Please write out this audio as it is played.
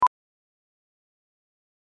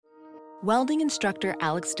Welding instructor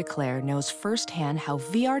Alex DeClaire knows firsthand how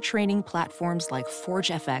VR training platforms like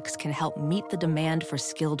ForgeFX can help meet the demand for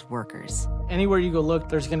skilled workers. Anywhere you go look,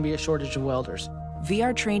 there's going to be a shortage of welders.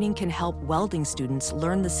 VR training can help welding students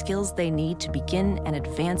learn the skills they need to begin and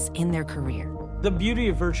advance in their career. The beauty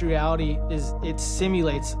of virtual reality is it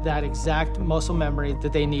simulates that exact muscle memory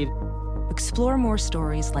that they need. Explore more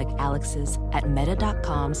stories like Alex's at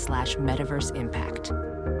meta.com/metaverseimpact.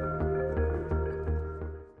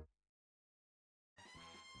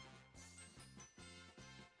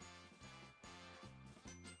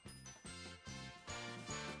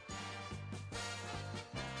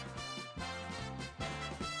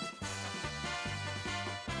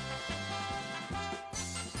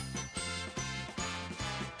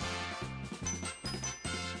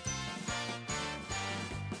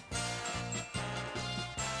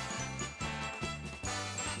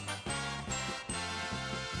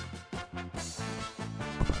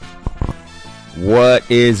 What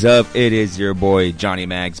is up? It is your boy Johnny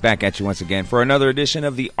Mags back at you once again for another edition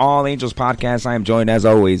of the All Angels podcast. I am joined as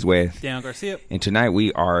always with Dan Garcia. And tonight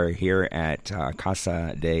we are here at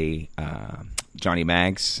Casa de Johnny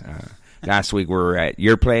Mags. Last week we were at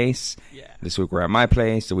your place. Yeah. This week we're at my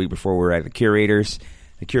place. The week before we were at the Curators.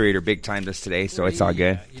 The Curator big timed us today, so it's all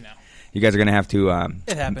good. You guys are going to have to...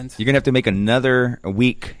 it happens. You're going to have to make another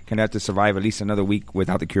week. Going to have to survive at least another week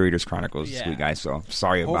without the Curators Chronicles this week, guys. So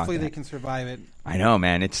sorry about that. Hopefully they can survive it. I know,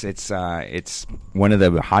 man. It's one of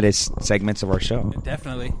the hottest segments of our show.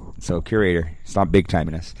 Definitely. So, Curator, stop big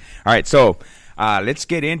timing us. All right, so let's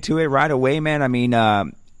get into it right away, man. I mean,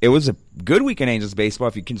 it was a good week in Angels baseball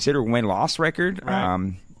if you consider win-loss record.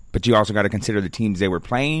 Right. But you also got to consider the teams they were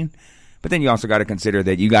playing. But then you also got to consider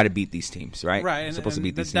that you got to beat these teams, right? Right. You're supposed to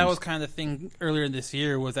beat these teams. That was kind of the thing earlier this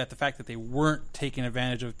year was that the fact that they weren't taking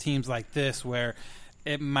advantage of teams like this where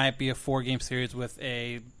it might be a 4-game series with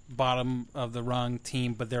a bottom of the rung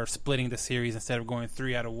team, but they're splitting the series instead of going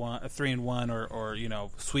 3-1 or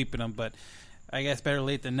sweeping them. But I guess better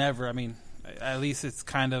late than never. I mean, at least it's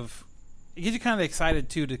kind of it gets you kind of excited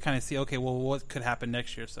too to kind of see, okay, well, what could happen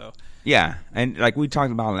next year? So yeah, and like we talked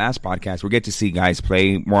about in the last podcast, we get to see guys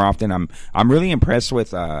play more often. I'm really impressed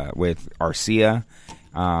with Arcia.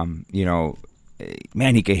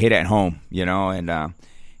 Man, he could hit at home, and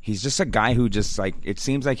he's just a guy who just like it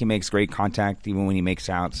seems like he makes great contact even when he makes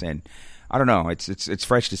outs, and I don't know, it's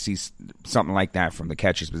fresh to see something like that from the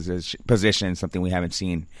catcher's position, something we haven't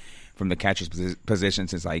seen from the catcher's position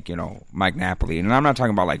since Mike Napoli. And I'm not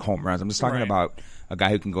talking about like home runs. I'm just talking about a guy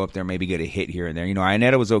who can go up there and maybe get a hit here and there.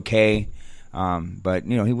 Iannetta was okay, but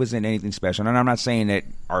he wasn't anything special. And I'm not saying that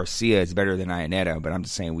Arcia is better than Iannetta, but I'm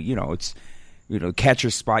just saying it's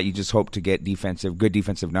catcher's spot. You just hope to get good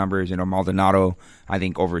defensive numbers. Maldonado I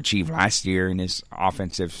think overachieved last year in his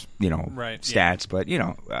offensive stats, but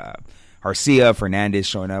Arcia, Fernandez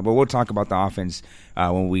showing up. But we'll talk about the offense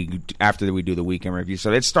after we do the weekend review.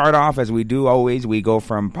 So let's start off as we do always. We go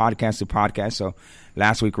from podcast to podcast. So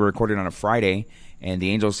last week we recorded on a Friday, and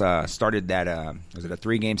the Angels started that was it a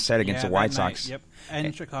 3-game set against the White Sox? Yep, and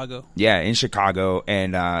in Chicago. Yeah, in Chicago.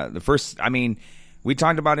 And we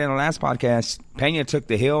talked about it in the last podcast. Pena took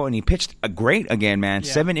the hill, and he pitched great again, man.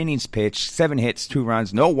 Yeah. 7 innings pitched, 7 hits, 2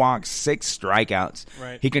 runs, no walks, 6 strikeouts.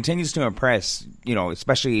 Right. He continues to impress,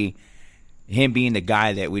 especially him being the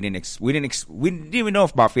guy that we didn't even know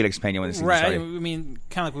about Felix Pena when the season started. I mean,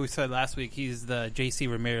 kind of like what we said last week, he's the J.C.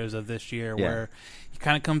 Ramirez of this year, where he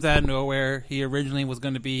kind of comes out of nowhere. He originally was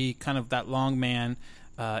going to be kind of that long man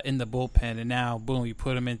in the bullpen, and now, boom, you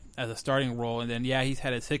put him in as a starting role. And then, he's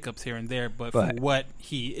had his hiccups here and there, but for what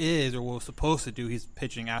he is or what was supposed to do, he's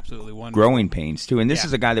pitching absolutely wonderful. Growing pains, too. And this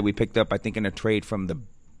is a guy that we picked up, I think, in a trade from the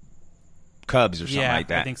Cubs or something like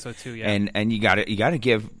that. I think so too. Yeah, and you got to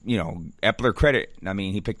give Epler credit. I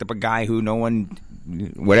mean, he picked up a guy who no one,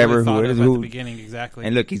 whatever, at the beginning, exactly.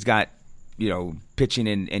 And look, he's got pitching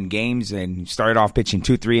in games, and he started off pitching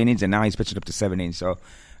 2-3 innings, and now he's pitching up to 7 innings. So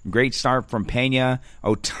great start from Pena.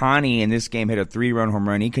 Ohtani in this game hit a 3-run home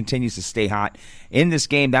run. He continues to stay hot in this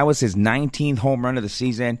game. That was his 19th home run of the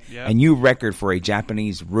season, a new record for a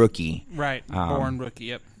Japanese rookie. Right, born rookie.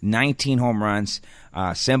 Yep. 19 home runs.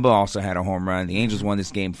 Simba also had a home run. The Angels won this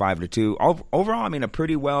game 5-2. Overall, I mean, a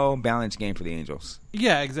pretty well-balanced game for the Angels.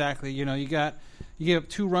 Yeah, exactly. You give up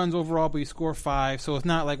 2 runs overall, but you score 5. So it's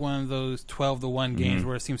not like one of those 12-1 games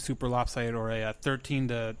where it seems super lopsided, or a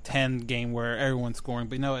 13-10 game where everyone's scoring.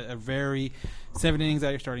 But a very 7 innings out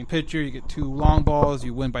of your starting pitcher. You get 2 long balls.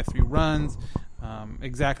 You win by 3 runs.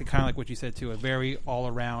 Exactly, kind of like what you said too. A very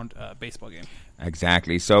all-around baseball game.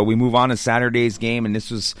 Exactly. So we move on to Saturday's game, and this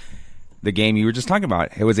was the game you were just talking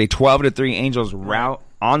about. It was a 12-3 Angels rout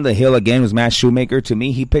on the hill again. Was Matt Shoemaker. To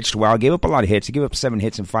me, he pitched well. Gave up a lot of hits. He gave up 7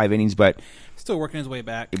 hits in 5 innings, but still working his way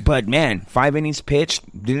back. But man, 5 innings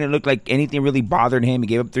pitched. Didn't look like anything really bothered him. He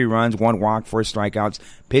gave up 3 runs, 1 walk, 4 strikeouts.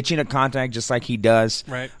 Pitching a contact just like he does.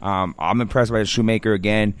 Right. I'm impressed by the Shoemaker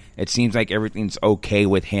again. It seems like everything's okay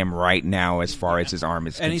with him right now as far as his arm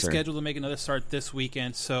is concerned. And he's scheduled to make another start this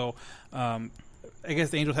weekend, so I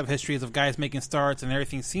guess the Angels have histories of guys making starts and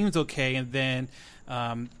everything seems okay, and then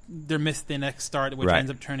they're missed the next start, which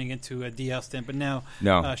ends up turning into a DL stint. But now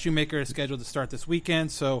Shoemaker is scheduled to start this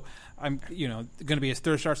weekend, so I'm going to be his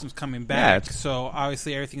third start since coming back. So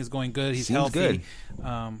obviously everything is going good. He's healthy.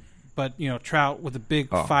 Good. But Trout with a big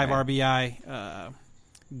 5 RBI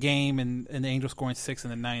game and the Angels scoring 6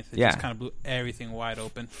 in the 9th. It just kind of blew everything wide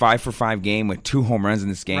open. 5 for 5 game with 2 home runs in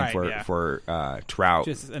this game for Trout.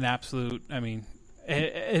 Just an absolute. I mean,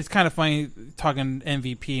 it's kind of funny talking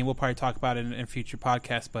MVP, and we'll probably talk about it in future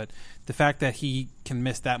podcasts, but the fact that he can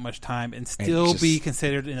miss that much time and still be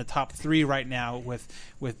considered in the top 3 right now with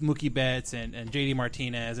Mookie Betts and JD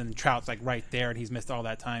Martinez, and Trout's like right there, and he's missed all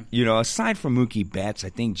that time. Aside from Mookie Betts, I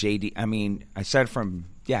think Mookie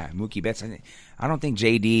Betts, I don't think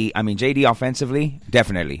JD offensively,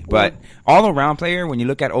 definitely. But all-around player, when you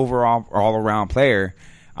look at overall all-around player,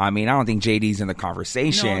 I don't think JD's in the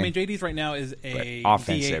conversation. No, JD's right now is a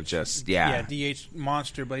offensive, DH, DH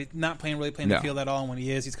monster, but he's not playing the field at all. And when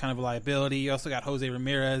he is, he's kind of a liability. You also got Jose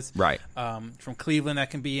Ramirez, from Cleveland, that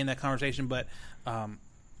can be in that conversation. But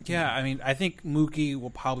I think Mookie will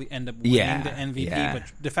probably end up winning the MVP. But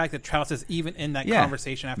the fact that Trout is even in that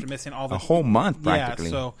conversation after missing all the whole month practically,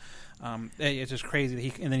 so. It's just crazy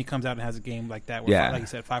that and then he comes out and has a game like that where, like you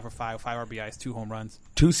said, 5 for 5, 5 RBIs, 2 home runs.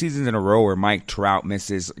 2 seasons in a row where Mike Trout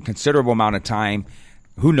misses a considerable amount of time.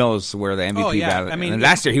 Who knows where the MVP battle? And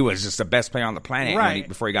last year he was just the best player on the planet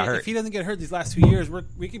before he got hurt. If he doesn't get hurt these last 2 years,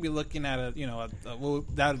 we could be looking at that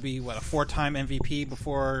would be a 4-time MVP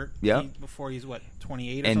before he's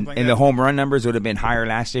 28 or something like that. And the home run numbers would have been higher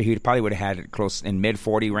last year. He probably would have had it close in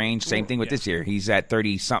mid-40 range. Same thing with this year. He's at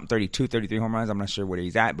 30-something, 32, 33 home runs. I'm not sure where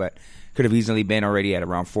he's at, but could have easily been already at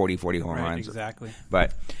around 40 home runs. Exactly.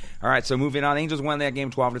 But, all right, so moving on. Angels won that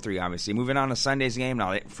game 12-3, obviously. Moving on to Sunday's game.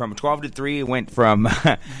 Now, from 12-3, it went from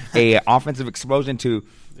a offensive explosion to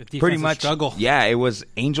pretty much struggle. Yeah, it was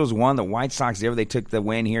Angels won. The White Sox, they took the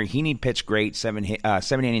win here. Heaney pitched great, 7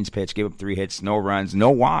 innings pitched, gave up 3 hits, no runs, no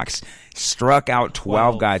walks, struck out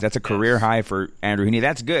 12 guys. That's a career high for Andrew Heaney.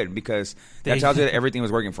 That's good because that tells you that everything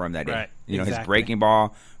was working for him that day. His breaking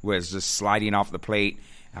ball was just sliding off the plate.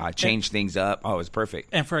 Changed things up. Oh, it was perfect.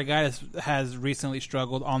 And for a guy that has recently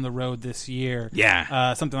struggled on the road this year,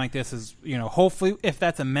 something like this is, hopefully, if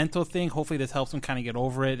that's a mental thing, hopefully this helps him kind of get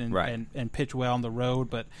over it and pitch well on the road.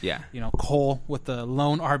 But, Cole with the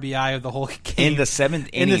lone RBI of the whole game. In the 7th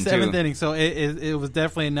inning. So it was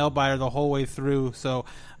definitely a nail-biter the whole way through. So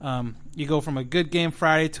you go from a good game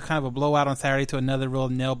Friday to kind of a blowout on Saturday to another real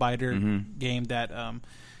nail-biter game that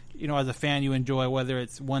as a fan, you enjoy, whether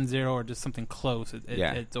it's 1-0 or just something close.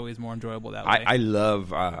 It's always more enjoyable that way. I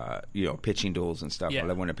love, pitching duels and stuff. I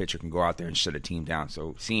love when a pitcher can go out there and shut a team down.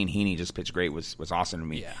 So seeing Heaney just pitch great was awesome to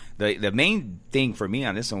me. Yeah. The main thing for me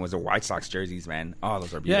on this one was the White Sox jerseys, man. Oh,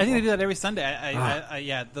 those are beautiful. Yeah, I think they do that every Sunday.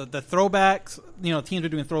 The throwbacks, teams are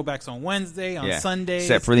doing throwbacks on Wednesday, on Sundays.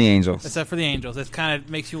 Except for the Angels. It kind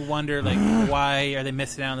of makes you wonder, why are they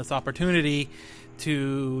missing out on this opportunity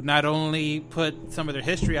to not only put some of their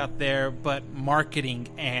history out there, but marketing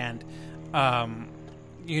and,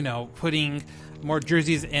 putting more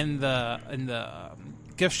jerseys in the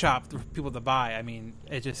gift shop for people to buy. I mean,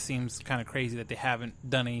 it just seems kind of crazy that they haven't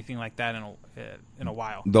done anything like that in a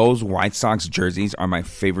while. Those White Sox jerseys are my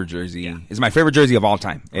favorite jersey. Yeah. It's my favorite jersey of all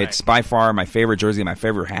time. Right. It's by far my favorite jersey, my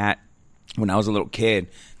favorite hat. When I was a little kid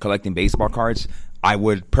collecting baseball cards, I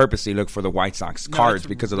would purposely look for the White Sox cards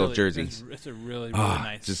because of those jerseys. It's a really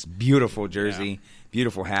nice. Just beautiful jersey,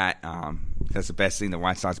 beautiful hat. That's the best thing the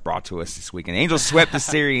White Sox brought to us this weekend. The Angels swept the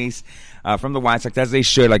series from the White Sox, as they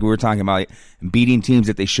should, like we were talking about, beating teams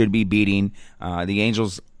that they should be beating. The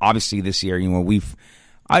Angels, obviously, this year, we're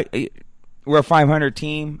a 500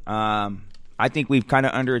 team. I think we've kind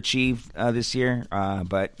of underachieved this year.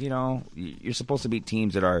 But, you're supposed to beat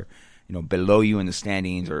teams that are below you in the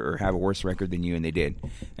standings or have a worse record than you, and they did.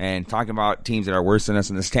 And talking about teams that are worse than us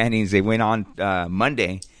in the standings, they went on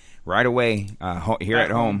Monday right away here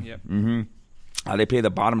at home. Yep. Mm-hmm. They play the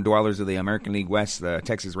bottom dwellers of the American League West, the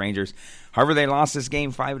Texas Rangers. However, they lost this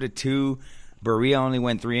game 5-2. Berea only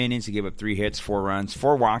went 3 innings. He gave up 3 hits, 4 runs,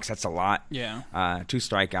 4 walks. That's a lot. Yeah. 2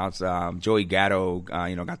 strikeouts. Joey Gatto,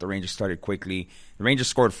 got the Rangers started quickly. The Rangers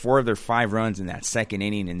scored 4 of their 5 runs in that second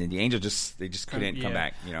inning, and then the Angels just couldn't come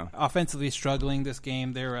back. Offensively struggling this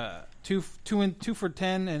game. They're 2 for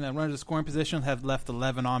 10 and a runner to scoring position. Have left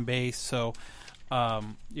 11 on base. So,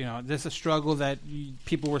 this is a struggle that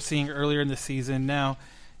people were seeing earlier in the season. Now,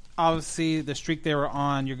 obviously, the streak they were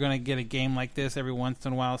on, you're going to get a game like this every once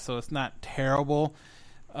in a while, so it's not terrible.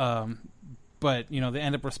 But, they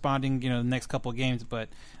end up responding, the next couple of games. But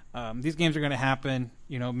these games are going to happen.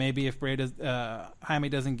 Maybe if Jaime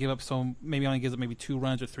doesn't give up maybe only gives up maybe 2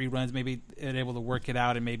 runs or 3 runs, maybe they're able to work it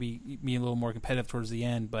out and maybe be a little more competitive towards the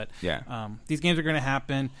end. But these games are going to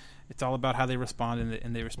happen. It's all about how they respond,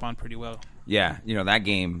 and they respond pretty well. Yeah, that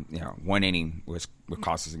game, 1 inning was what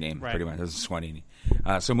cost us a game, pretty much. It was just 1 inning.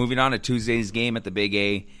 So moving on to Tuesday's game at the Big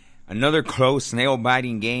A, another close,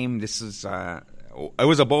 nail-biting game. This is it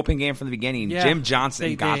was a bullpen game from the beginning. Yeah, Jim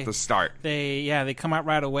Johnson got the start. They come out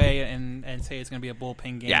right away and say it's going to be a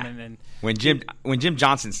bullpen game. Yeah. And when Jim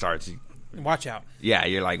Johnson starts, watch out. Yeah,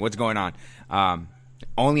 you're like, what's going on?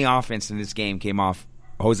 Only offense in this game came off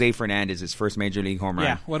Jose Fernandez's first major league home run.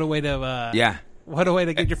 Yeah, what a way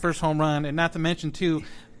to get your first home run, and not to mention too,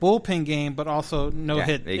 bullpen game, but also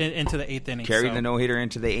hit into the 8th inning. Carried the no-hitter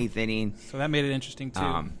into the 8th inning. So that made it interesting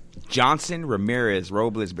too. Johnson, Ramirez,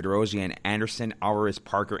 Robles, Bedrosian, Anderson, Alvarez,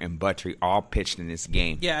 Parker, and Buttrey all pitched in this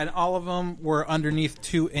game. Yeah, and all of them were underneath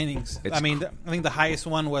 2 innings. I think the highest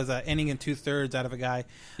one was an inning and 2/3 out of a guy.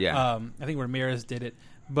 Yeah. I think Ramirez did it.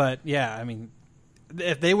 But, yeah,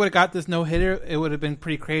 if they would have got this no-hitter, it would have been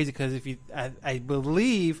pretty crazy because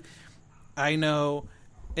I know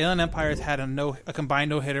Inland Empires had a combined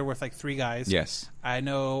no-hitter with like 3 guys. Yes. I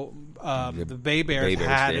know the Bay Bears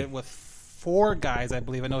had it with 4 guys, I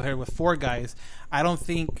believe. I know here with 4 guys. I don't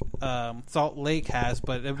think Salt Lake has,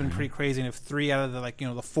 but it would have been pretty crazy. And if 3 out of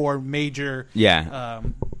the 4 major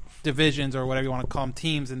divisions or whatever you want to call them,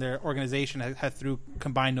 teams in their organization had through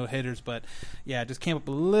combined no hitters, but it just came up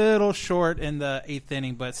a little short in the 8th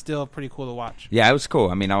inning, but still pretty cool to watch. Yeah, it was cool.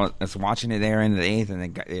 I was watching it there in the 8th,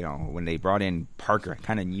 and then when they brought in Parker, I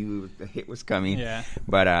kind of knew the hit was coming. Yeah,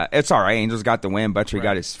 but it's all right. Angels got the win. Buttrey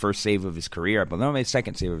got his first save of his career, but no, his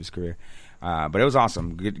second save of his career. But it was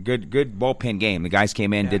awesome. Good bullpen game. The guys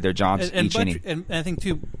came in, did their jobs each inning. And I think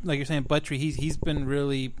too, like you're saying, Buttrey, he's been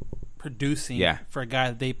really producing for a guy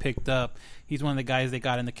that they picked up. He's one of the guys they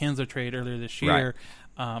got in the Kinsler trade earlier this year. Right.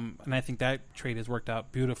 And I think that trade has worked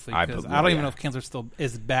out beautifully because I don't even know if Kinsler still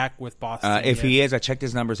is back with Boston. If he is, I checked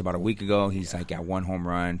his numbers about a week ago. He's got 1 home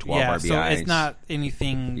run, 12 RBIs. So it's not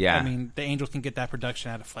anything. Yeah. The Angels can get that production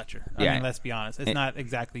out of Fletcher. Let's be honest. It's not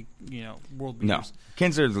exactly world beaters. No,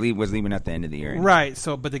 Kinsler was leaving at the end of the year. Right.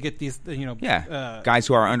 So, but to get these, guys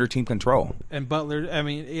who are under team control. And Butler,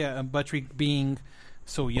 and Buttrey being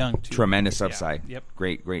so young too. Tremendous upside. Yep.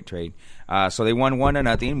 Great trade. So they won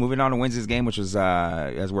 1-0. Moving on to Wednesday's game, which was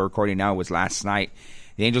as we're recording now, was last night.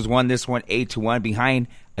 The Angels won this one 8-1 behind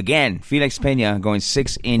again Felix Pena going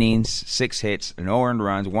 6 innings, 6 hits, no earned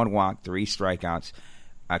runs, 1 walk, 3 strikeouts.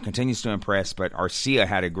 Continues to impress, but Arcia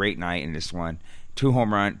had a great night in this one. 2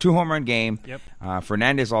 home run game. Yep.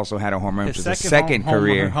 Fernandez also had a home run, which was his second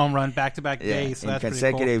career home run back-to-back days. So in that's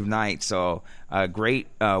consecutive cool. nights. So great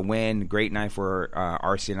win, great night for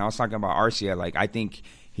Arcia. And I was talking about Arcia. I think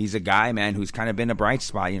he's a guy, man, who's kind of been a bright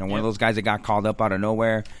spot. One of those guys that got called up out of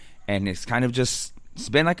nowhere, and it's kind of just it's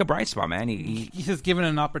been like a bright spot, man. He's just given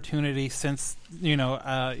an opportunity since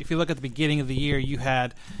if you look at the beginning of the year, you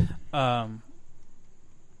had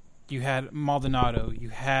Maldonado, you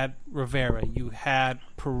had Rivera, you had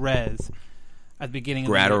Perez at the beginning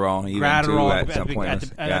of the year. Gratterall, at some point.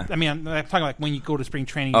 I'm talking like when you go to spring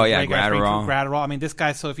training. Gratterall. This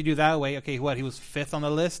guy, so if you do that way, okay, he was 5th on the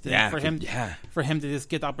list? And for him to just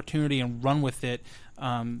get the opportunity and run with it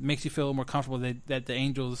makes you feel a little more comfortable that the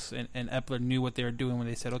Angels and Epler knew what they were doing when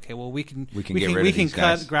they said, okay, well, we can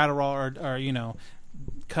cut Gratterall or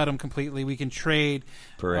cut him completely. We can trade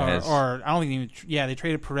Perez, or I don't think even. They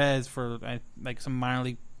traded Perez for some minor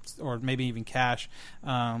league or maybe even cash,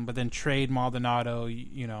 but then trade Maldonado,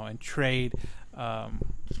 and trade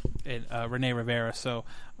Rene Rivera. So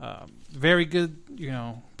very good,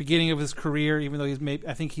 beginning of his career. Even though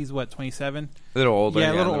I think he's 27, a little older.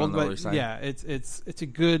 Yeah, a little old, but it's a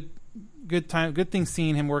good time. Good thing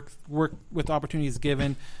seeing him work with opportunities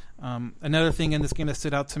given. Another thing in this game that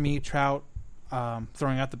stood out to me, Trout.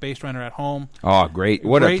 Throwing out the base runner at home. Oh, great.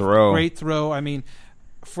 A throw. Great throw.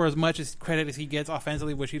 For as much as credit as he gets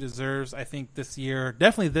offensively, which he deserves, I think this year,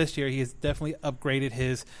 he has definitely upgraded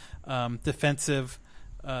his defensive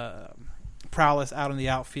prowess out in the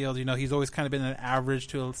outfield. He's always kind of been an average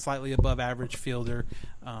to a slightly above average fielder.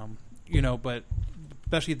 But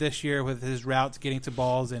especially this year with his routes getting to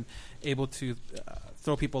balls and able to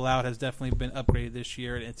throw people out has definitely been upgraded this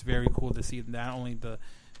year. And it's very cool to see not only the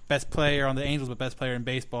best player on the Angels, but best player in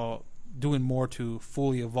baseball doing more to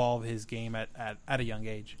fully evolve his game at a young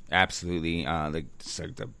age. Absolutely.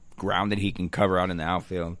 The ground that he can cover out in the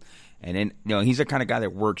outfield. And then, he's the kind of guy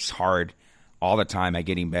that works hard all the time at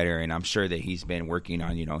getting better. And I'm sure that he's been working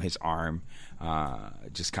on, his arm,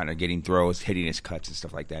 just kind of getting throws, hitting his cuts and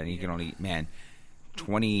stuff like that. And he can only,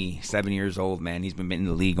 27 years old, man. He's been in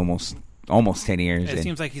the league almost 10 years. It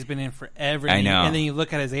seems like he's been in forever. I know. And then you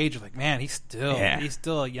look at his age, you're like, man, he's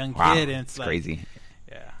still a young kid. And it's like, crazy.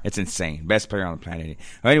 Yeah. It's insane. Best player on the planet.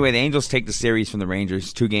 Well, anyway, the Angels take the series from the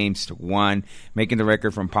Rangers 2-1, making the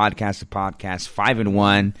record from podcast to podcast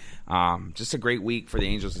 5-1. Just a great week for the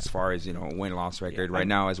Angels as far as, win-loss record. Right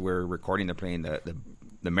now, as we're recording, they're playing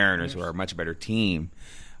the Mariners, who are a much better team.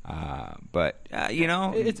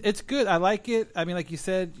 It's good. I like it. I mean, like you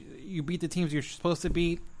said, you beat the teams you're supposed to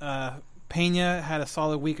beat. Pena had a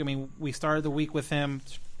solid week. I mean, we started the week with him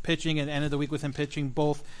pitching and ended the week with him pitching,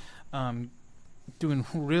 both doing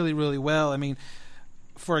really, really well. I mean,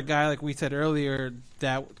 for a guy like we said earlier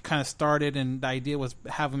that kind of started and the idea was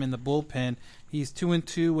have him in the bullpen, he's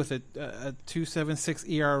 2-2 with a 2.76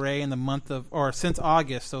 ERA in the month of, or since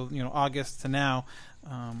August. So August to now.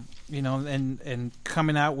 And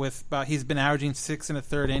coming out with he's been averaging 6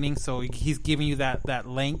 1/3 innings, so he's giving you that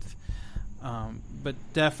length. But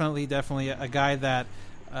definitely a guy that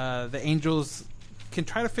the Angels can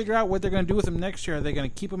try to figure out what they're going to do with him next year. Are they going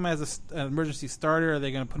to keep him as an emergency starter? Are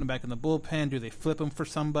they going to put him back in the bullpen? Do they flip him for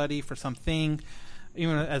somebody, for something,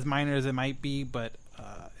 even as minor as it might be? But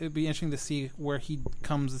it'd be interesting to see where he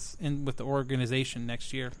comes in with the organization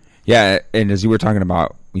next year. Yeah, and as you were talking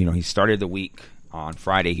about, he started the week on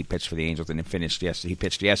Friday. He pitched for the Angels and then finished yesterday. He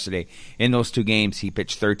pitched yesterday. In those 2 games, he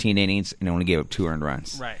pitched 13 innings and only gave up 2 earned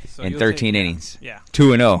runs. Right. So in 13 innings. Yeah.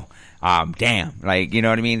 2-0. Damn. Like, you know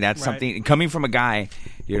what I mean? That's right. Something coming from a guy,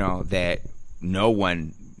 that no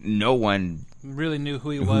one really knew who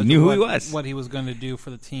he was. What he was going to do for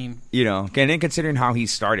the team. And then considering how he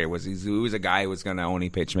started, he was a guy who was going to only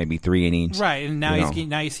pitch maybe 3 innings. Right, and now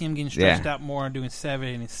you see him getting stretched out more and doing 7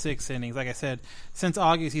 innings, 6 innings. Like I said, since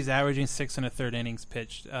August, he's averaging 6 1/3 innings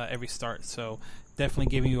pitched every start. So definitely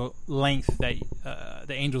giving you a length that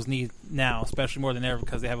the Angels need now, especially more than ever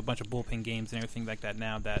because they have a bunch of bullpen games and everything like that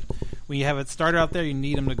now. That when you have a starter out there, you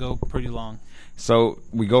need him to go pretty long. So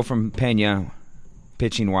we go from Pena,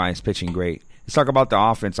 pitching-wise, pitching great. Let's talk about the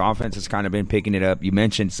offense. Offense has kind of been picking it up. You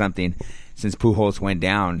mentioned something since Pujols went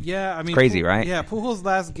down. Yeah, I mean, it's crazy, right? Yeah, Pujols'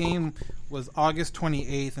 last game was August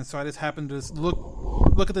 28th, and so I just happened to just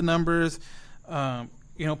look at the numbers.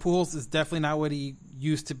 Pujols is definitely not what he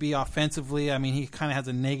used to be offensively. I mean, he kind of has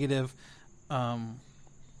a negative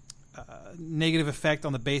effect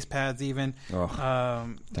on the base pads, even.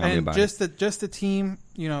 And just the team,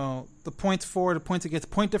 the points for, the points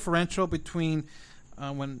against, point differential between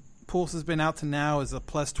when Pujols has been out to now is a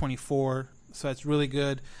 +24, so that's really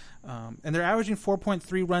good. And they're averaging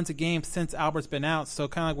 4.3 runs a game since Albert's been out. So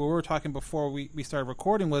kind of like what we were talking before we started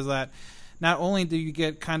recording was that not only do you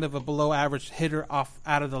get kind of a below-average hitter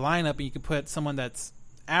out of the lineup, and you can put someone that's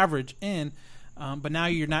average in, but now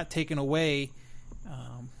you're not taking away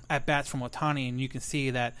at-bats from Ohtani, and you can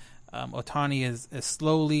see that Ohtani is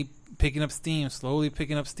slowly picking up steam.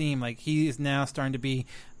 Like, he is now starting to be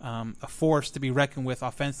a force to be reckoned with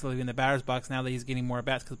offensively in the batter's box now that he's getting more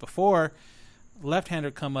at-bats. Because before, left-hander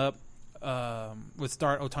come up, would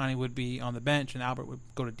start, Ohtani would be on the bench, and Albert would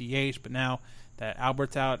go to DH. But now that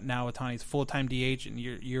Albert's out, now Ohtani's full-time DH, and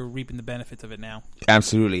you're reaping the benefits of it now.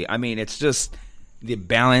 Absolutely. I mean, it's just the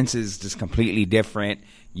balance is just completely different.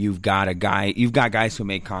 You've got guys who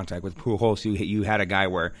make contact with Pujols. You had a guy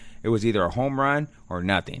where it was either a home run or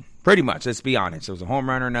nothing. Pretty much, let's be honest. It was a home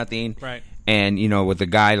run or nothing. Right. And, with a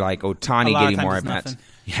guy like Ohtani getting more at-bats.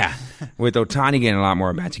 Yeah. With Ohtani getting a lot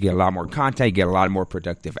more at-bats, you get a lot more contact, you get a lot more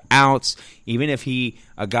productive outs. Even if a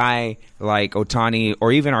guy like Ohtani,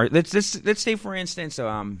 or even let's say, for instance,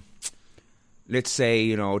 let's say,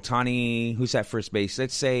 Ohtani, who's at first base?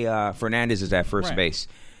 Let's say Fernandez is at first base.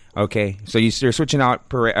 Okay, so you're switching out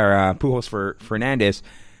Pujols for Fernandez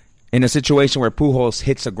in a situation where Pujols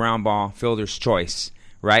hits a ground ball, fielder's choice,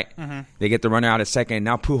 right? Mm-hmm. They get the runner out at second.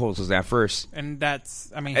 Now Pujols is at first. And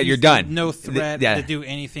that's, you're done. No threat to do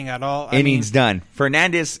anything at all. Innings done.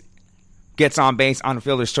 Fernandez gets on base on the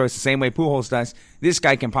fielder's choice the same way Pujols does. This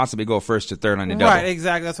guy can possibly go first to third on the double. Right,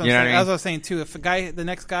 exactly. That's what I'm saying. That's what I was saying, too. If the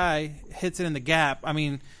next guy hits it in the gap,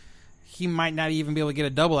 he might not even be able to get a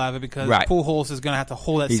double out of it because Right. Pujols is going to have to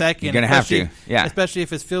hold that second. You're going to have to, yeah. Especially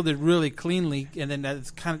if it's fielded really cleanly, and then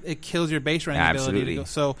that's it kills your base running ability to go.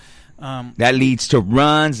 So that leads to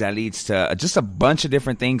runs. That leads to just a bunch of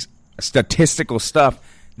different things, statistical stuff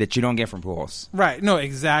that you don't get from Pujols. Right. No,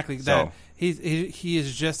 exactly. So, that he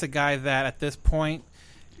is just a guy that at this point,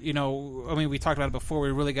 we talked about it before.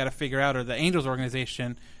 We really got to figure out, or the Angels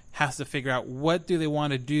organization has to figure out what do they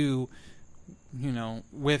want to do,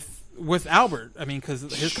 with Albert. I mean, because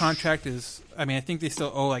his contract is, I think they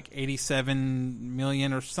still owe like $87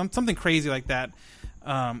 million or something crazy like that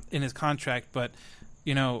in his contract. But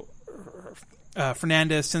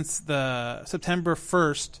Fernandez, since the September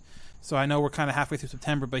 1st, so I know we're kind of halfway through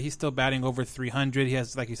September, but he's still batting over 300. He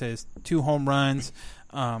has, like you said, his 2 home runs.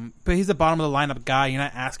 But he's the bottom of the lineup guy. You're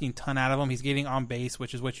not asking a ton out of him. He's getting on base,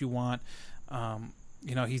 which is what you want.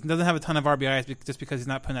 He doesn't have a ton of RBIs just because he's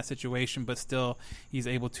not put in that situation, but still he's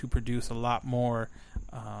able to produce a lot more,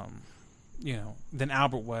 than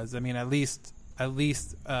Albert was. I mean, at least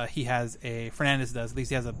he has Fernandez does. At least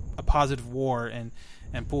he has a positive WAR, and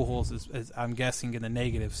Pujols is I'm guessing in the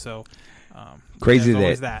negative. So crazy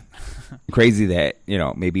that crazy that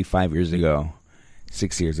maybe 5 years ago,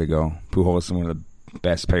 6 years ago, Pujols is one of the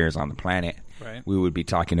best players on the planet. Right. We would be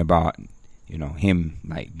talking about him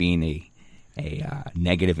like being a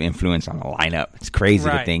negative influence on the lineup. It's crazy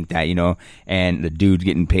to think that, and the dude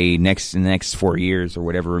getting paid in the next 4 years or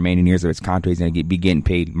whatever remaining years of his contract, he's going to be getting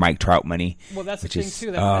paid Mike Trout money. Well, that's the thing,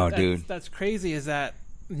 too. Dude. That's crazy is that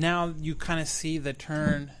now you kind of see the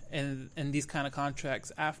turn in these kind of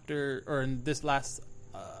contracts after, or in this last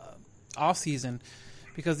off season,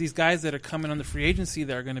 because these guys that are coming on the free agency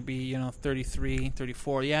that are going to be 33,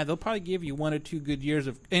 34, they'll probably give you 1 or 2 good years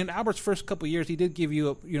of. In Albert's first couple of years, he did give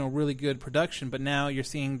you really good production, but now you're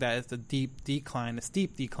seeing that it's a steep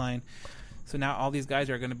decline. So now all these guys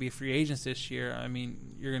are going to be free agents this year. I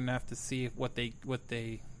mean, you're going to have to see what they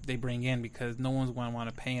bring in, because no one's going to want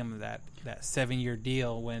to pay them that 7-year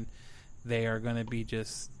deal when they are going to be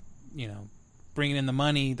just bringing in the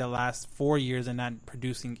money the last 4 years and not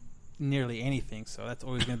producing nearly anything. So that's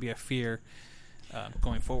always going to be a fear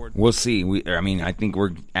going forward. We'll see. I think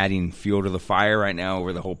we're adding fuel to the fire right now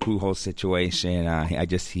over the whole Pujols situation.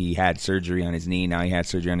 He had surgery on his knee. Now he had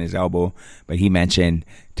surgery on his elbow. But he mentioned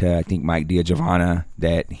to, I think, Mike Diagiovanna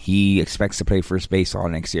that he expects to play first base all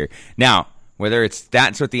next year. Now, whether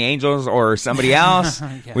that's with the Angels or somebody else,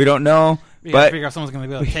 we don't know. But figure out someone's going to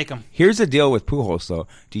be able to take him. Here's the deal with Pujols, though.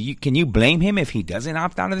 Can you blame him if he doesn't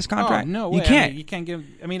opt out of this contract? Oh, no way. You can't. You can't give.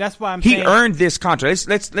 That's why I'm saying he earned this contract.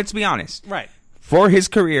 Let's be honest. Right. For his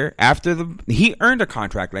career, he earned a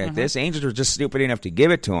contract like this. Angels were just stupid enough to give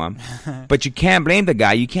it to him. But you can't blame the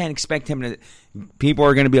guy. You can't expect him to. People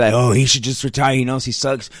are going to be like, "Oh, he should just retire. He knows he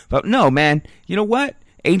sucks." But no, man. You know what?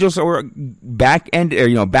 Angels are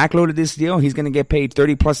backloaded this deal. He's going to get paid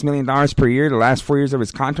 $30+ million per year the last 4 years of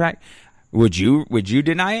his contract. Would you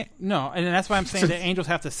deny it? No, and that's why I'm saying the Angels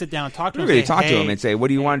have to sit down and talk to him. Really talk to him and say, "What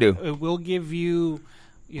do you want to do? We'll give you,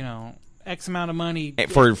 X amount of money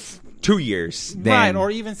for 2 years, then. Right?" Or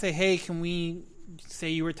even say, "Hey, can we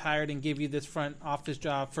say you retired and give you this front office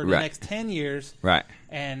job for the next 10 years? Right.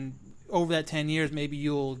 And over that 10 years, maybe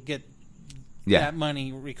you'll get that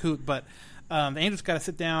money recouped." But the Angels got to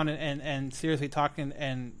sit down and seriously talk.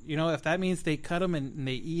 And if that means they cut them and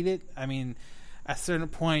they eat it, at a certain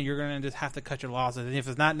point, you're going to just have to cut your losses. And if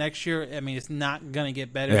it's not next year, it's not going to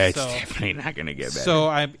get better. It's definitely not going to get better.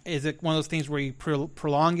 So is it one of those things where you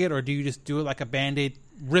prolong it, or do you just do it like a Band-Aid,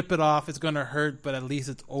 rip it off? It's going to hurt, but at least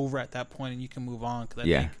it's over at that point and you can move on. Because I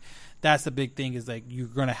think that's the big thing, is like you're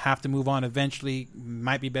going to have to move on eventually.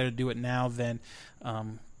 Might be better to do it now than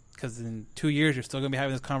because in 2 years, you're still going to be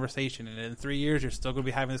having this conversation. And in 3 years, you're still going to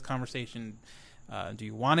be having this conversation. Do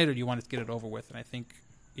you want it, or do you want to get it over with? And I think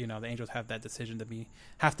the Angels have that decision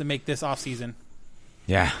have to make this offseason.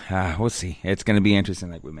 Yeah, we'll see. It's going to be interesting,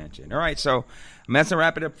 like we mentioned. All right, so that's going to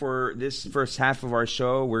wrap it up for this first half of our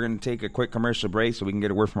show. We're going to take a quick commercial break so we can get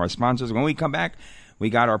a word from our sponsors. When we come back, we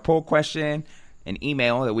got our poll question, an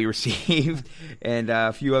email that we received, and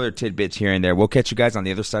a few other tidbits here and there. We'll catch you guys on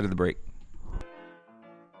the other side of the break.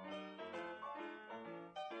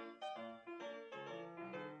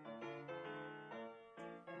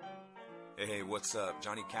 Hey, what's up?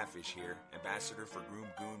 Johnny Catfish here, ambassador for Groom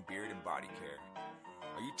Goon Beard and Body Care.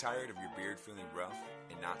 Are you tired of your beard feeling rough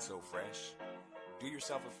and not so fresh? Do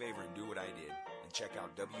yourself a favor and do what I did and check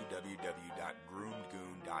out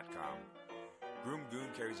www.groomgoon.com. Groom Goon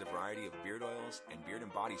carries a variety of beard oils and beard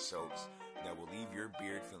and body soaps that will leave your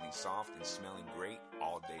beard feeling soft and smelling great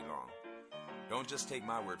all day long. Don't just take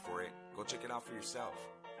my word for it. Go check it out for yourself.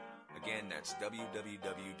 Again, that's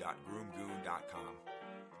www.groomgoon.com.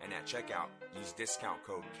 And at checkout, use discount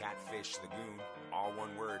code CATFISHTheGoon, all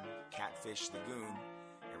one word, CATFISHTheGoon,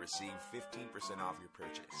 and receive 15% off your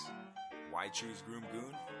purchase. Why choose Groom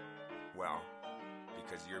Goon? Well,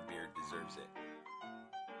 because your beard deserves it.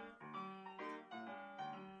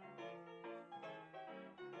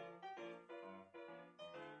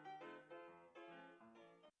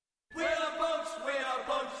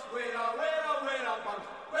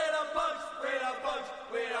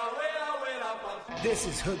 This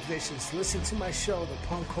is Hook Vicious. Listen to my show, The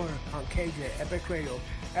Punk Corner, on KJ Epic Radio,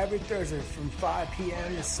 every Thursday from 5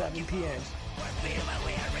 p.m. to 7 p.m.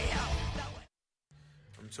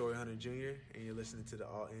 I'm Torrey Hunter Jr., and you're listening to the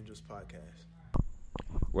All Angels Podcast.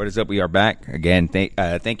 What is up? We are back. Again,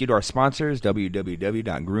 thank you to our sponsors,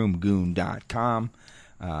 www.groomgoon.com,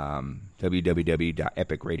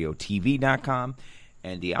 www.epicradiotv.com,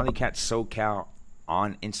 and the Alley Cat SoCal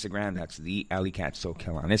on Instagram. That's the Alley Cat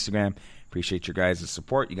SoCal on Instagram. Appreciate your guys'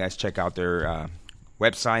 support. You guys check out their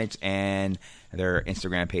websites and their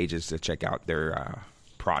Instagram pages to check out their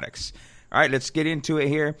products. All right, let's get into it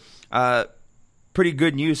here. Pretty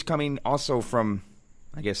good news coming also from,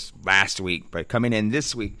 I guess, last week, but coming in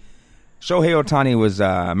this week. Shohei Ohtani was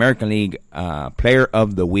American League Player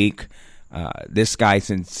of the Week. This guy,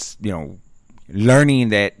 since, learning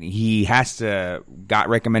that he got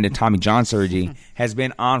recommended Tommy John surgery, has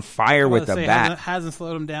been on fire with the bat. Hasn't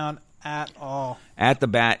slowed him down at all. At the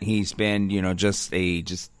bat, he's been, it just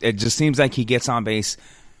seems like he gets on base.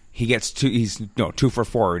 He's 2 for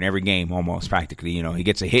 4 in every game, almost practically. He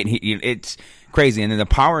gets a hit. It's crazy, and then the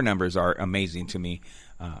power numbers are amazing to me.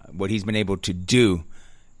 What he's been able to do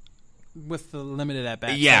with the limited at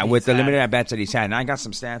bats. Yeah, with the limited at bats that he's had. And I got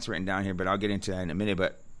some stats written down here, but I'll get into that in a minute.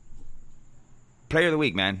 But Player of the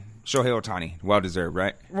Week, man, Shohei Ohtani, well deserved,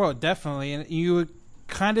 right? Well, definitely, and you would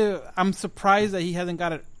I'm surprised that he hasn't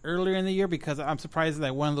got it earlier in the year, because I'm surprised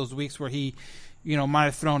that one of those weeks where he, might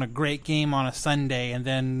have thrown a great game on a Sunday and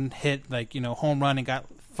then hit home run and got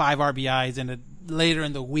 5 RBIs later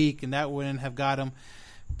in the week, and that wouldn't have got him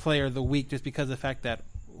Player of the Week, just because of the fact that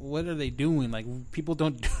what are they doing? Like, people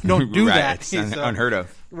don't do right, that. It's unheard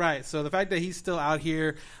of. Right. So the fact that he's still out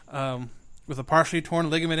here with a partially torn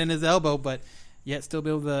ligament in his elbow, but yet still be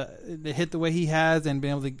able to hit the way he has and be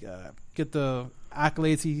able to get the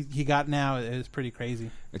accolades he got now is pretty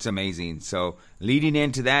crazy. It's amazing. So leading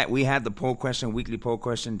into that, we had the weekly poll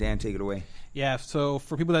question. Dan, take it away. Yeah, so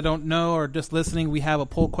for people that don't know or just listening, we have a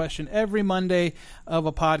poll question every Monday of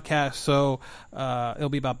a podcast. So it'll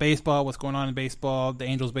be about baseball, what's going on in baseball, the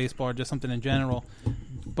Angels baseball, or just something in general.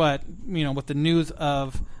 But, with the news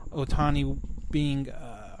of Ohtani being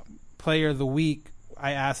Player of the Week,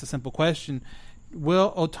 I asked a simple question.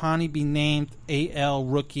 Will Ohtani be named AL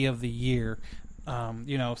Rookie of the Year?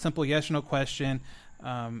 Simple yes or no question.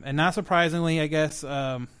 And not surprisingly, I guess,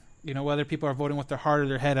 whether people are voting with their heart or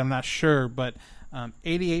their head, I'm not sure. But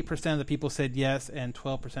 88% of the people said yes and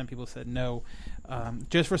 12% of people said no.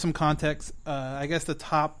 Just for some context, I guess the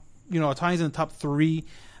top, Ohtani's in the top 3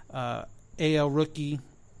 AL Rookie,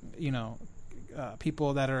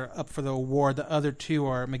 people that are up for the award. The other 2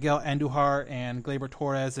 are Miguel Andujar and Gleyber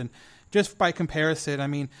Torres. And just by comparison, I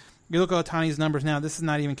mean, you look at Ohtani's numbers now. This is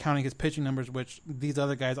not even counting his pitching numbers, which these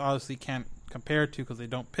other guys obviously can't compare to because they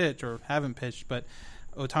don't pitch or haven't pitched. But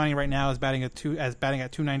Ohtani right now is batting at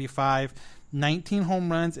 295, 19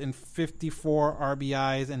 home runs and 54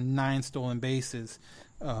 RBIs and 9 stolen bases.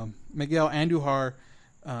 Miguel Andujar,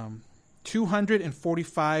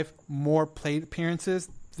 245 more plate appearances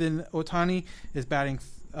than Ohtani, is batting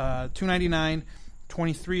 299.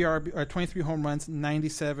 23 home runs,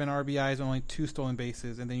 97 RBIs, only 2 stolen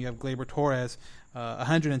bases. And then you have Gleyber Torres,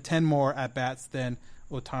 110 more at-bats than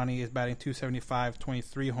Ohtani, is batting 275,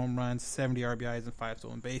 23 home runs, 70 RBIs, and 5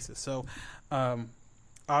 stolen bases. So,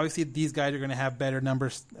 obviously, these guys are going to have better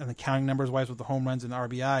numbers, and the counting numbers-wise with the home runs and the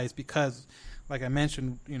RBIs, because, like I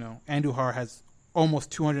mentioned, Andujar has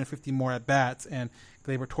almost 250 more at-bats, and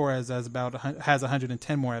Gleyber Torres has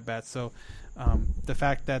 110 more at-bats. So, the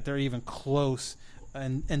fact that they're even close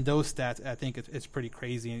and those stats, I think it's pretty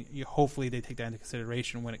crazy, and hopefully they take that into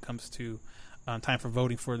consideration when it comes to time for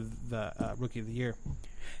voting for the Rookie of the Year.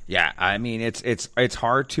 Yeah, I mean it's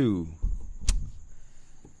hard to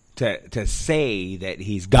say that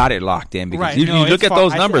he's got it locked in, because you look at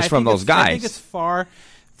those numbers from those guys. I think it's far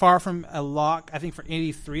from a lock. I think for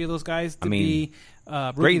 83 of those guys to be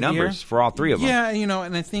great numbers for all 3 of them. Yeah,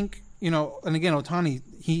 and I think and again, Ohtani,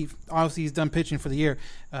 he's done pitching for the year.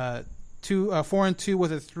 4-2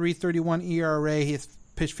 with a 3.31 ERA. His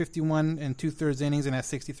pitched 51 and 2/3 innings and has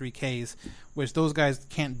 63 Ks, which those guys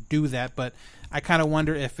can't do that. But I kind of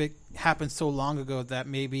wonder if it happened so long ago that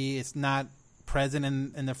maybe it's not present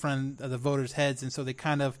in the front of the voters' heads, and so they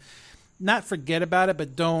kind of not forget about it,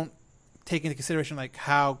 but don't take into consideration like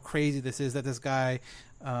how crazy this is that this guy,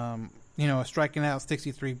 striking out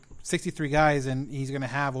 63 guys, and he's going to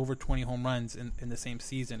have over 20 home runs in the same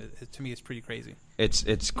season. To me, it's pretty crazy.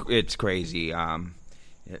 It's crazy.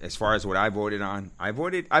 As far as what I voted on, I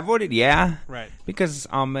voted yeah, right, because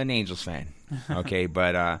I'm an Angels fan. Okay,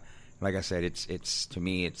 but like I said, it's to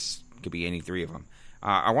me it could be any three of them.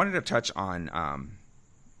 I wanted to touch on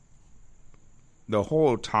the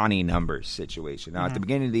whole Ohtani numbers situation. Now, at the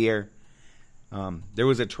beginning of the year, there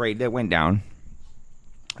was a trade that went down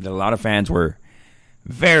that a lot of fans were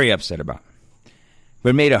very upset about. But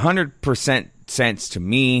it made 100% sense to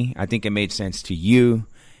me. I think it made sense to you. And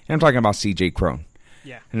I'm talking about C.J. Cron.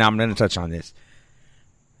 Yeah. And now I'm going to touch on this.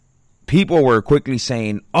 People were quickly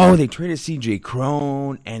saying, oh, they traded C.J.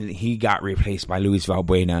 Cron and he got replaced by Luis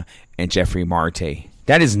Valbuena and Jeffrey Marte.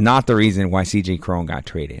 That is not the reason why C.J. Cron got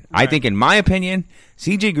traded. Right. I think, in my opinion,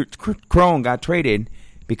 C.J. Cron got traded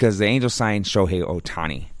because the Angels signed Shohei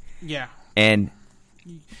Ohtani. Yeah. And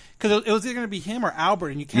because it was either going to be him or Albert,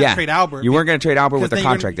 and you can't trade Albert. You weren't going to trade Albert with the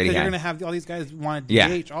contract that he had. You're going to have all these guys want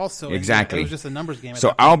to DH also. Exactly. It was just a numbers game.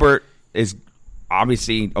 So Albert is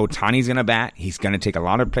obviously, Ohtani's going to bat. He's going to take a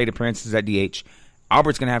lot of plate appearances at DH.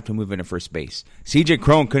 Albert's going to have to move into first base. C.J.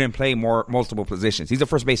 Cron couldn't play multiple positions. He's a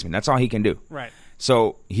first baseman. That's all he can do. Right.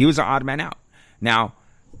 So he was an odd man out. Now,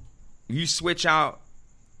 you switch out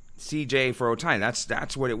CJ for Ohtani.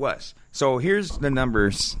 That's what it was. So here's the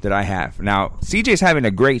numbers that I have. Now, CJ's having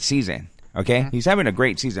a great season, okay? Mm-hmm. He's having a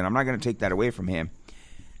great season. I'm not going to take that away from him.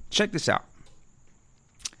 Check this out.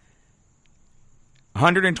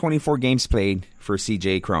 124 games played for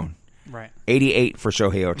CJ Cron. Right. 88 for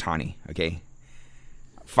Shohei Ohtani, okay?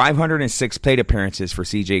 506 plate appearances for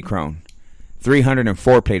CJ Cron.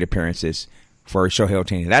 304 plate appearances for Shohei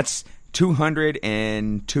Ohtani. That's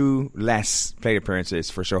 202 less plate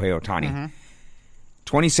appearances for Shohei Ohtani. Mm-hmm.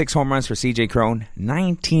 26 home runs for C.J. Cron,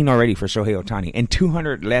 19 already for Shohei Ohtani, and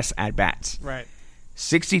 200 less at-bats. Right.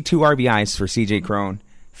 62 RBIs for C.J. Cron,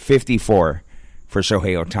 54 for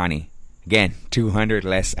Shohei Ohtani. Again, 200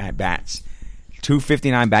 less at-bats.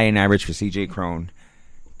 259 batting average for C.J. Cron,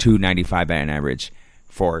 295 batting average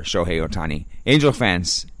for Shohei Ohtani. Angel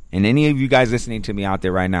fans, and any of you guys listening to me out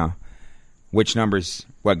there right now, what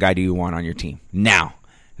guy do you want on your team? Now,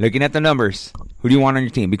 looking at the numbers, who do you want on your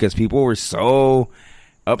team? Because people were so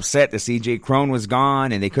upset that C.J. Cron was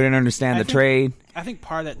gone and they couldn't understand the trade. I think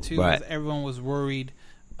part of that, too, was everyone was worried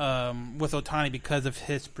with Ohtani because of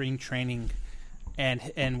his spring training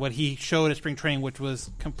and what he showed at spring training, which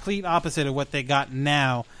was complete opposite of what they got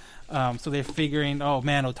now. So they're figuring, oh,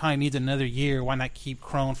 man, Ohtani needs another year. Why not keep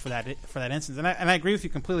Cron for that instance? And I agree with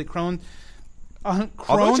you completely. Cron,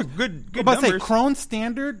 although it's a good numbers. Say Cron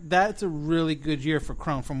standard, that's a really good year for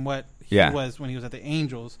Cron from what he was when he was at the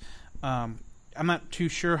Angels. I'm not too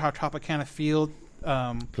sure how Tropicana Field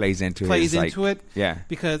plays into it. Yeah.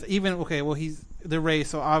 Because he's the Rays,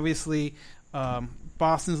 so obviously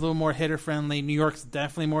Boston's a little more hitter friendly. New York's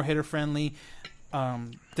definitely more hitter friendly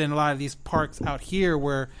than a lot of these parks out here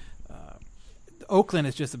where Oakland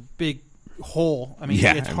is just a big hole. I mean,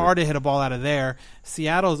 it's hard to hit a ball out of there.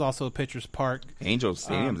 Seattle is also a pitcher's park. Angels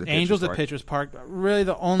Stadium's a pitcher's park. Really,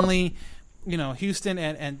 the only, Houston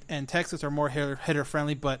and Texas are more hitter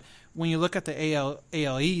friendly. But when you look at the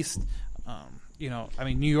AL East,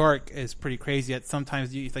 New York is pretty crazy.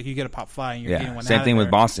 Sometimes you get a pop fly and you're getting one. Same thing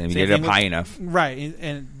with Boston. You get it up high enough, right?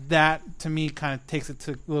 And that to me kind of takes it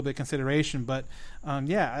to a little bit of consideration. But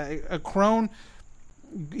a Cron.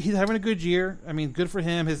 He's having a good year. I mean, good for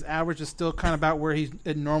him. His average is still kind of about where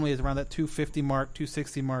it normally is, around that 250 mark,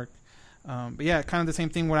 260 mark. But yeah, kind of the same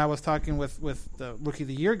thing when I was talking with the Rookie of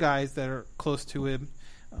the Year guys that are close to him.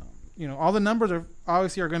 All the numbers are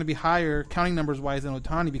going to be higher, counting numbers wise, than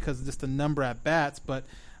Ohtani because of just the number at bats. But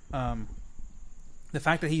the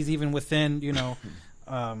fact that he's even within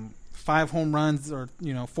 5 home runs or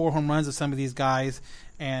 4 home runs of some of these guys,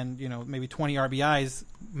 and maybe 20 RBIs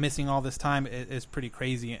missing all this time is pretty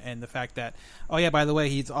crazy. And the fact that, by the way,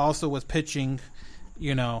 he also was pitching,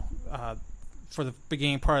 for the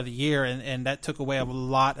beginning part of the year, and that took away a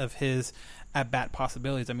lot of his at bat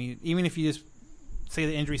possibilities. I mean, even if you just say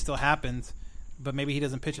the injury still happens, but maybe he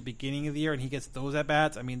doesn't pitch at the beginning of the year and he gets those at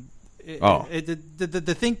bats. I mean,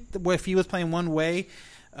 the thing if he was playing one way,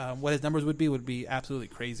 what his numbers would be absolutely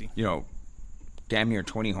crazy. Damn near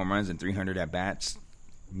 20 home runs and 300 at bats,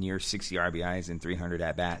 near 60 RBIs and 300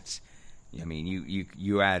 at bats. I mean,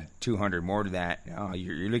 you add 200 more to that,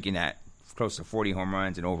 you're looking at close to 40 home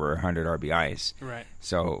runs and over 100 RBIs. Right.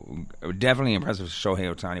 So definitely impressive with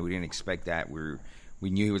Shohei Ohtani. We didn't expect that. We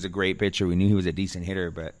knew he was a great pitcher. We knew he was a decent hitter,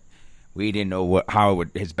 but we didn't know how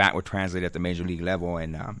his bat would translate at the major league level.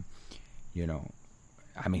 And I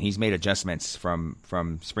mean, he's made adjustments from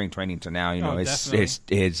spring training to now.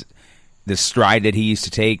 The stride that he used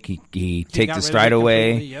to take, he takes the stride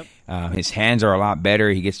away. Yep. His hands are a lot better.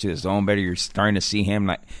 He gets to the zone better. You're starting to see him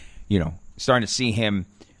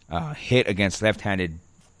hit against left-handed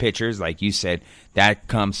pitchers, like you said. That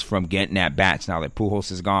comes from getting at bats. Now that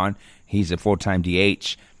Pujols is gone, he's a full-time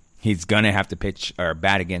DH. He's gonna have to pitch or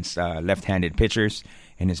bat against left-handed pitchers,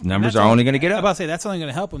 and his numbers are only going to get up. I'm about to say that's only going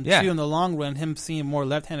to help him too in the long run. Him seeing more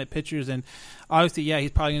left-handed pitchers, and obviously,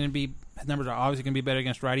 he's probably going to be. His numbers are obviously going to be better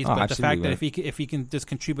against righties. But the fact that if he can just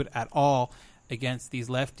contribute at all against these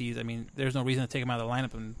lefties, I mean, there's no reason to take him out of the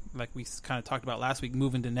lineup. And like we kind of talked about last week,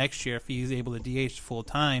 moving to next year, if he's able to DH full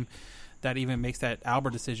time, that even makes that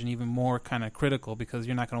Albert decision even more kind of critical, because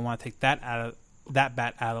you're not going to want to take that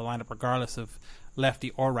bat out of the lineup, regardless of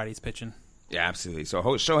lefty or righties pitching. Yeah, absolutely. So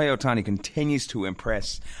Shohei Ohtani continues to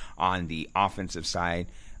impress on the offensive side,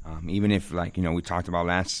 even if, we talked about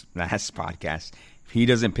last podcast, if he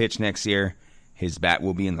doesn't pitch next year, his bat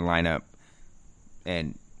will be in the lineup,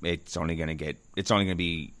 and it's only going to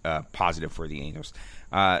be positive for the Angels.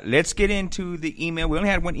 Let's get into the email. We only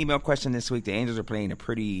had one email question this week. The Angels are playing a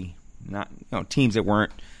pretty teams that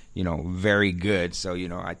weren't very good. So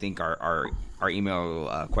I think our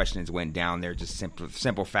email questions went down there. Just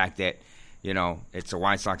simple fact that it's the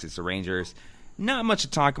White Sox, it's the Rangers. Not much to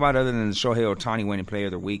talk about other than the Shohei Ohtani winning Player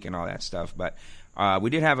of the Week and all that stuff. But we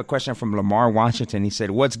did have a question from Lamar Washington. He said,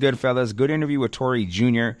 "What's good, fellas? Good interview with Torrey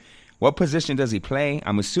Jr. What position does he play?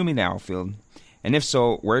 I'm assuming the outfield. And if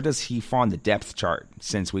so, where does he fall on the depth chart,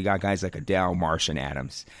 since we got guys like Adele, Marsh, and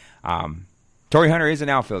Adams?" Torrey Hunter is an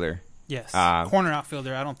outfielder. Yes, corner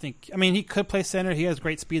outfielder. I don't think. I mean, he could play center. He has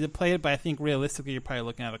great speed to play it, but I think realistically, you're probably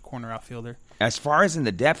looking at a corner outfielder. As far as in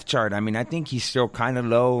the depth chart, I mean, I think he's still kind of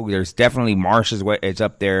low. There's definitely Marsh is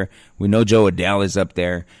up there. We know Joe Adele is up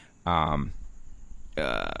there. Adams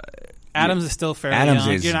is still fairly Adams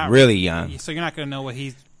young. is really young, so you're not going to know what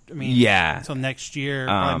he's. I mean, until next year,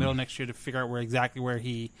 probably middle of next year, to figure out where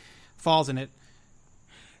he falls in it.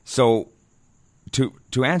 So,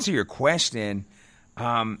 to answer your question.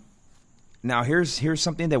 Now here's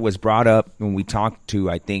something that was brought up when we talked to,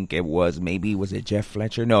 I think was it Jeff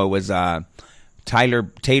Fletcher? No, it was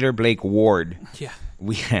Taylor Blake Ward. Yeah,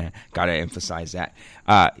 we gotta emphasize that.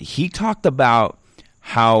 He talked about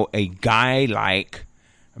how a guy like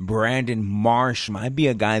Brandon Marsh might be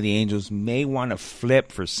a guy the Angels may want to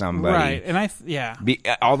flip for somebody. Right,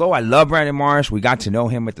 and although I love Brandon Marsh, we got to know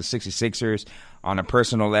him with the 66ers on a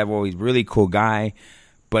personal level. He's a really cool guy,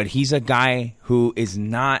 but he's a guy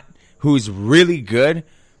who's really good,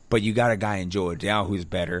 but you got a guy in Joe Adele who's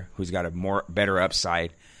better, who's got a better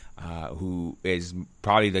upside, who is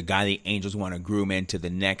probably the guy the Angels want to groom into the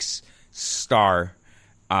next star.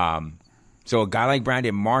 So a guy like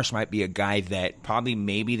Brandon Marsh might be a guy that probably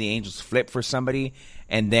maybe the Angels flip for somebody,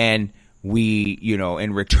 and then we,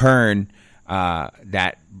 in return,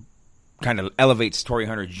 that kind of elevates Torrey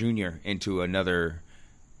Hunter Jr. into another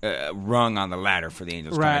rung on the ladder for the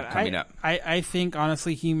Angels coming up. I think,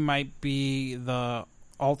 honestly, he might be the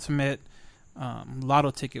ultimate lotto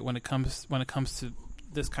ticket when it comes to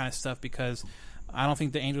this kind of stuff, because I don't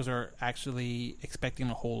think the Angels are actually expecting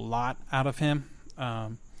a whole lot out of him.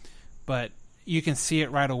 But you can see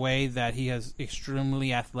it right away that he is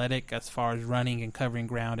extremely athletic as far as running and covering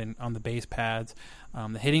ground and on the base pads.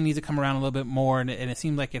 The hitting needs to come around a little bit more, and it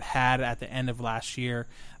seemed like it had at the end of last year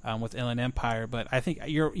with Inland Empire. But I think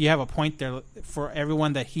you have a point there for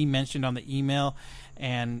everyone that he mentioned on the email,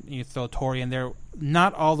 and you throw Torrey in there.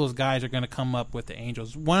 Not all those guys are going to come up with the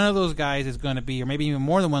Angels. One of those guys is going to be, or maybe even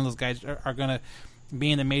more than one of those guys, are going to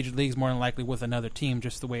be in the major leagues more than likely with another team,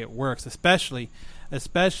 just the way it works, especially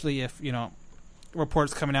if,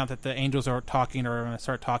 reports coming out that the Angels are talking or are going to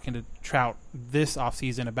start talking to Trout this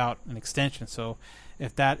offseason about an extension. So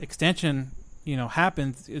if that extension,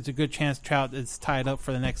 happens, it's a good chance Trout is tied up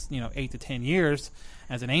for the next, 8 to 10 years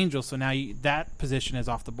as an Angel. So now that position is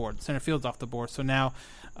off the board. Center field's off the board. So now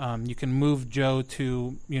you can move Joe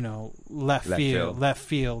to, left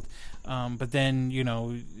field. But then,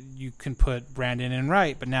 you can put Brandon in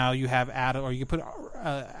right. But now you have Adam, or you can put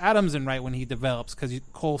Adams and right when he develops, because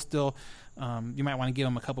Cole still you might want to give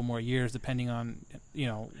him a couple more years depending on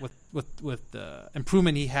with the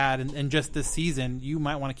improvement he had in just this season. You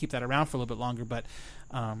might want to keep that around for a little bit longer, but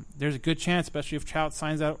there's a good chance, especially if Trout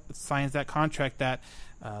signs that contract, that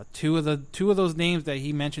two of those names that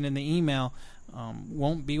he mentioned in the email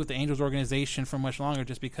won't be with the Angels organization for much longer,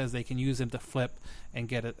 just because they can use him to flip and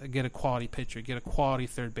get a quality pitcher, get a quality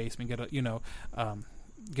third baseman, get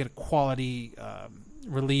a quality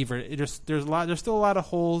reliever. There's still a lot of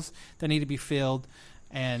holes that need to be filled,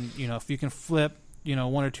 and if you can flip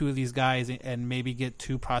one or two of these guys and maybe get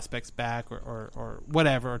two prospects back or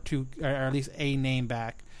whatever, or at least a name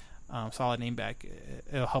back, solid name back,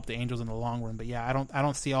 it'll help the Angels in the long run. But yeah, I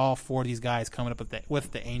don't see all four of these guys coming up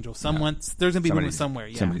with the Angels. There's gonna be movement somewhere.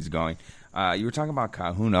 Yeah, somebody's going. You were talking about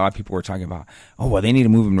Kahuna. A lot of people were talking about, they need to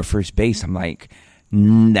move him to first base. I'm like,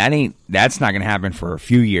 that's not going to happen for a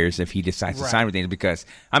few years if he decides to sign with the Angels, because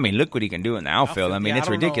look what he can do in the outfield. It's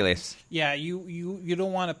ridiculous. Know. Yeah, you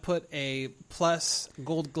don't want to put a plus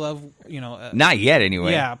Gold Glove, not yet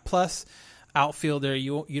anyway. Yeah, plus outfielder.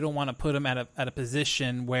 You don't want to put him at a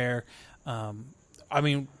position where,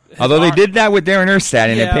 although they did that with Darren Erstad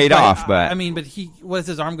and it paid off, but what is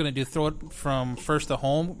his arm going to do? Throw it from first to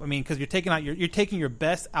home? because you're taking your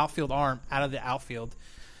best outfield arm out of the outfield.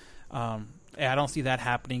 I don't see that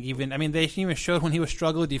happening. They even showed when he was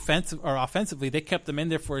struggling offensively, they kept him in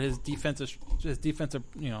there for his defensive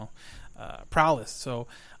prowess. So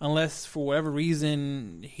unless for whatever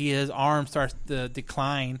reason his arm starts to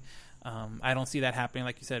decline, I don't see that happening.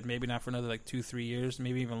 Like you said, maybe not for another 2-3 years,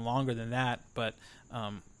 maybe even longer than that. But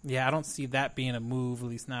I don't see that being a move, at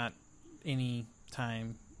least not any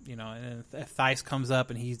time. And if Theis comes up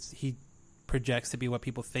and he projects to be what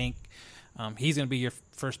people think, he's going to be your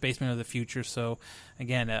first baseman of the future. So,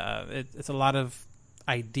 again, it's a lot of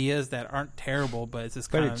ideas that aren't terrible, but it's just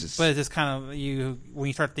kind of you when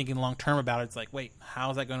you start thinking long term about it. It's like, wait,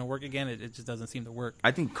 how's that going to work again? It just doesn't seem to work.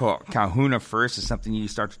 I think Kahuna first is something you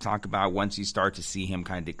start to talk about once you start to see him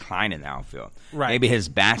kind of decline in the outfield. Right. Maybe his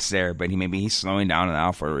bat's there, but he's slowing down in the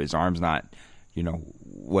outfield, or his arm's not,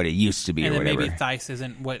 what it used to be, and or whatever. Maybe Theis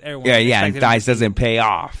isn't what everyone. And Theis doesn't pay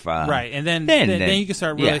off. Right, and then you can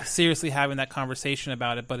start really seriously having that conversation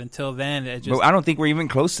about it. But until then, it just. But I don't think we're even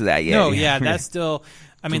close to that yet. No, that's still.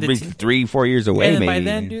 3-4 years away. And maybe by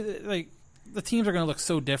then, the teams are going to look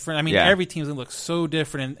so different. Every team's going to look so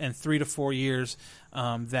different in 3 to 4 years.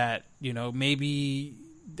 That maybe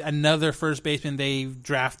another first baseman they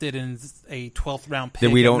drafted in a 12th round pick that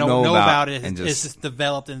we don't know about it. It's just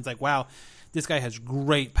developed, and it's like, wow, this guy has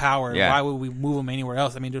great power. Yeah. Why would we move him anywhere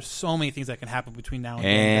else? There's so many things that can happen between now and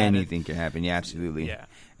then. Anything can happen. Yeah, absolutely. Yeah.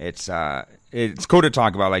 It's cool to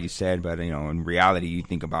talk about, like you said, but in reality, you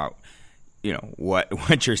think about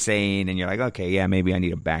what you're saying, and you're like, okay, yeah, maybe I need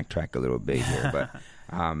to backtrack a little bit here, but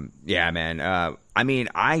yeah, man. I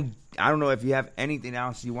don't know if you have anything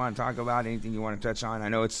else you want to talk about, anything you want to touch on. I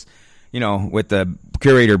know it's with the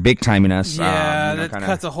curator big timing us. Yeah, that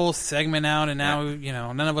cuts a whole segment out, and now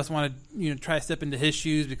none of us want to try to step into his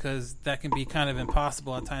shoes, because that can be kind of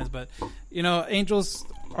impossible at times. But Angels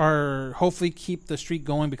are hopefully keep the streak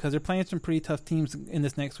going, because they're playing some pretty tough teams in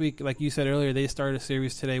this next week. Like you said earlier, they started a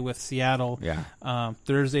series today with Seattle. Yeah.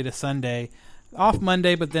 Thursday to Sunday, off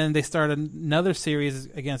Monday, but then they start another series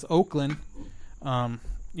against Oakland.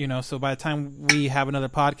 So by the time we have another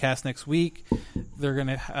podcast next week, they're going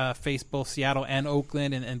to face both Seattle and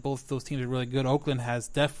Oakland, and both those teams are really good. Oakland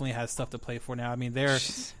definitely has stuff to play for now.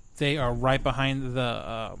 They are right behind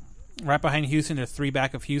Houston. They're 3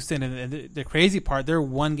 back of Houston, and the crazy part, they're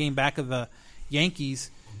 1 game back of the Yankees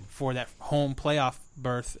for that home playoff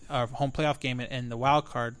berth, or home playoff game in the wild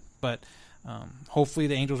card. But hopefully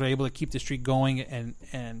the Angels are able to keep the streak going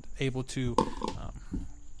and able to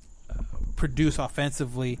produce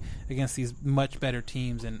offensively against these much better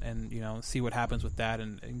teams, and see what happens with that,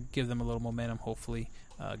 and give them a little momentum, hopefully,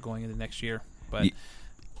 going into next year. But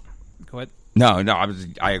go ahead. No,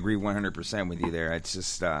 I agree 100% with you there. It's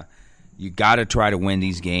just you got to try to win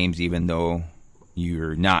these games, even though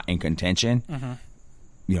you're not in contention.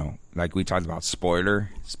 Mm-hmm. Like we talked about,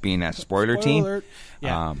 being that spoiler team.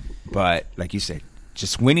 Yeah. But like you said,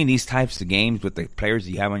 just winning these types of games with the players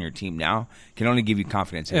that you have on your team now can only give you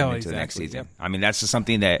confidence heading into the next season. Yep. That's just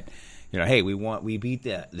something that, hey, we beat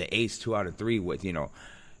the A's 2 out of 3 with,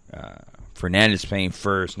 Fernandez playing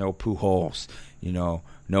first, no Pujols,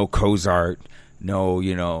 no Cozart,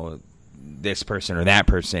 no, this person or that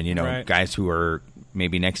person, right. Guys who are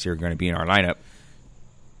maybe next year going to be in our lineup.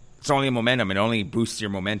 It's only a momentum. It only boosts your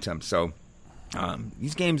momentum. So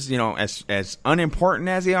these games, as unimportant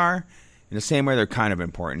as they are, in the same way they're kind of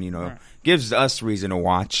important. Gives us reason to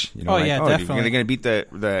watch. Definitely. They're going to beat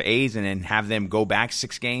the A's and then have them go back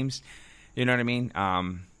 6 games. You know what I mean?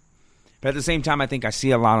 But at the same time, I think I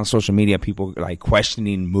see a lot on social media people like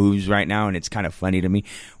questioning moves right now, and it's kind of funny to me.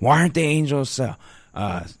 Why aren't the Angels?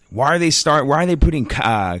 Why are they putting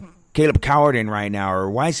Caleb Coward in right now,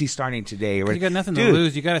 or why is he starting today? You got nothing to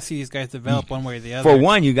lose. You got to see these guys develop one way or the other. For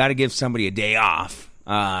one, you got to give somebody a day off.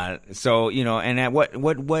 And at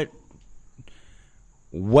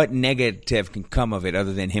what negative can come of it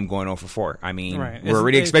other than him going 0 for 4? I mean, we're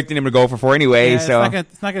already expecting him to go 0 for 4 anyway. So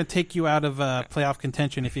it's not going to take you out of playoff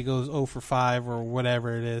contention if he goes 0 for 5 or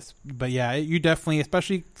whatever it is. But yeah, you definitely,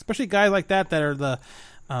 especially guys like that are the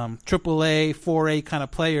AAA, 4A kind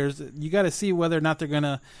of players. You got to see whether or not they're going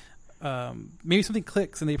to. Maybe something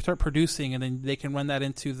clicks and they start producing, and then they can run that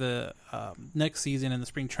into the next season in the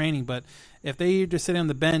spring training. But if they just sit on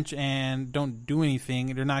the bench and don't do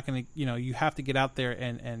anything, they're not going to. You have to get out there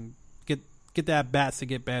and get that bats to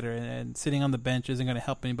get better. And sitting on the bench isn't going to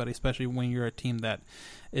help anybody, especially when you're a team that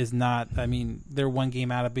is not. I mean, they're one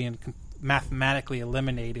game out of being mathematically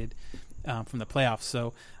eliminated from the playoffs.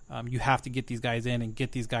 So you have to get these guys in and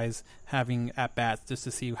get these guys having at bats just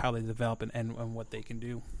to see how they develop and what they can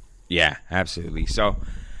do. Yeah, absolutely. So,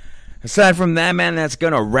 aside from that, man, that's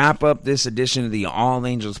going to wrap up this edition of the All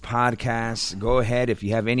Angels podcast. Go ahead. If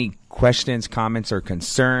you have any questions, comments, or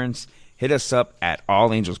concerns, hit us up at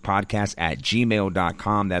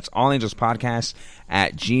allangelspodcast@gmail.com. That's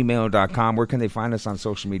allangelspodcast@gmail.com. Where can they find us on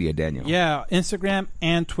social media, Daniel? Yeah, Instagram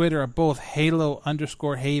and Twitter are both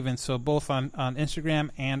Halo_Haven. So both on Instagram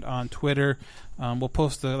and on Twitter. We'll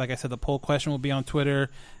post the poll question will be on Twitter.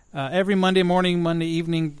 Every Monday morning, Monday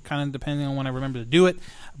evening, kind of depending on when I remember to do it.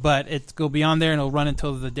 But it'll be on there, and it'll run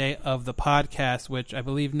until the day of the podcast, which I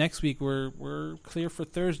believe next week we're clear for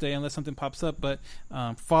Thursday unless something pops up. But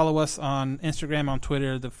follow us on Instagram, on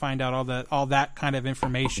Twitter to find out all that kind of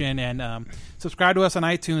information, and subscribe to us on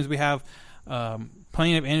iTunes. We have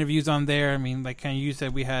plenty of interviews on there. I mean, like kind of you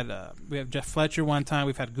said, we have Jeff Fletcher one time.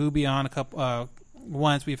 We've had Gooby on a couple.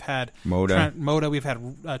 Once we've had Moda, we've had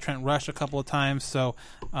Trent Rush a couple of times. So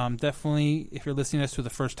definitely, if you're listening to us for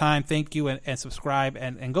the first time, thank you and subscribe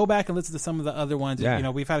and go back and listen to some of the other ones. Yeah.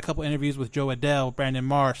 We've had a couple interviews with Joe Adele, Brandon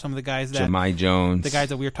Marsh, some of the guys that Jemai Jones, the guys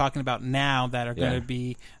that we were talking about now that are going to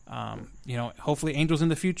be, hopefully Angels in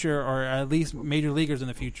the future or at least major leaguers in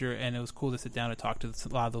the future. And it was cool to sit down and talk to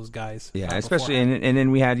a lot of those guys. Yeah, especially and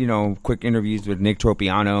then we had quick interviews with Nick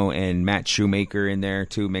Tropiano and Matt Shoemaker in there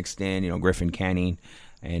too, mixed in. Griffin Canning.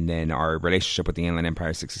 And then our relationship with the Inland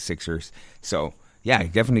Empire 66ers. So, yeah,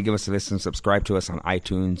 definitely give us a listen. Subscribe to us on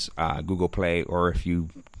iTunes, Google Play, or if you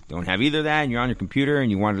don't have either of that and you're on your computer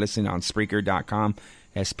and you want to listen on Spreaker.com,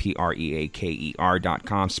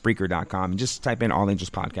 Spreaker.com, Spreaker.com, and just type in All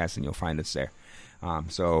Angels Podcast and you'll find us there.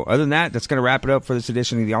 So, other than that, that's going to wrap it up for this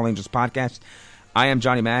edition of the All Angels Podcast. I am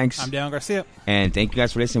Johnny Maggs. I'm Dan Garcia. And thank you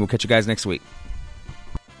guys for listening. We'll catch you guys next week.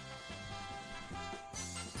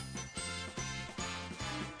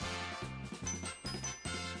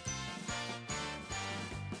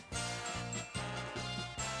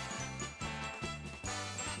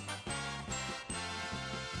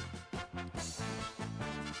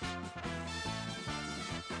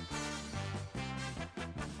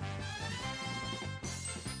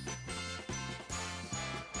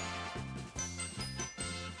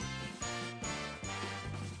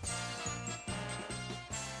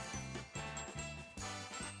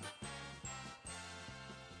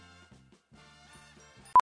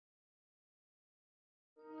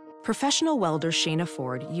 Professional welder Shayna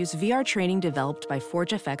Ford used VR training developed by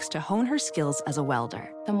ForgeFX to hone her skills as a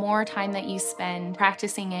welder. The more time that you spend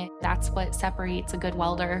practicing it, that's what separates a good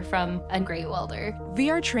welder from a great welder.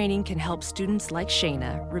 VR training can help students like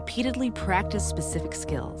Shayna repeatedly practice specific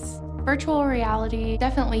skills. Virtual reality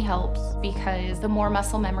definitely helps because the more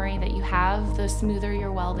muscle memory that you have, the smoother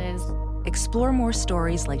your weld is. Explore more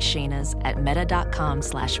stories like Shayna's at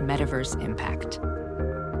meta.com/metaverseimpact.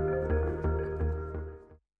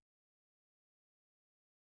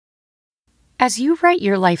 As you write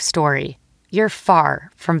your life story, you're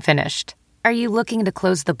far from finished. Are you looking to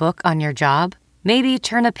close the book on your job? Maybe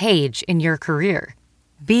turn a page in your career?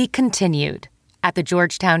 Be continued at the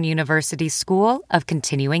Georgetown University School of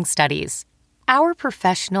Continuing Studies. Our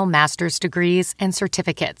professional master's degrees and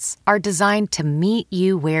certificates are designed to meet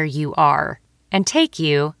you where you are and take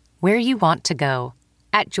you where you want to go.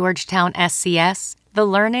 At Georgetown SCS, the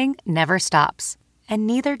learning never stops, and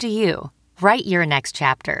neither do you. Write your next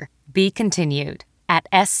chapter. Be continued at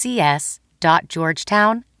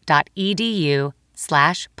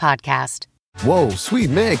scs.georgetown.edu/podcast. Whoa,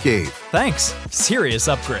 sweet man cave. Thanks. Serious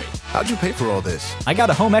upgrade. How'd you pay for all this? I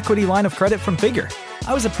got a home equity line of credit from Figure.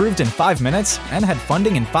 I was approved in 5 minutes and had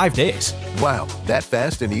funding in 5 days. Wow, that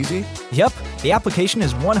fast and easy? Yep, the application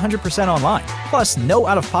is 100% online, plus no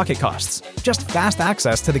out-of-pocket costs. Just fast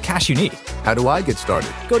access to the cash you need. How do I get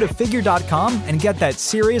started? Go to Figure.com and get that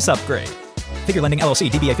serious upgrade. Figure Lending LLC,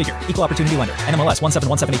 DBA Figure, Equal Opportunity Lender, NMLS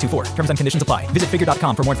 1717824. Terms and conditions apply. Visit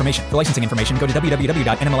Figure.com for more information. For licensing information, go to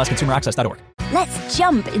www.nmlsconsumeraccess.org. Let's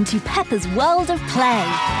jump into Peppa's world of play.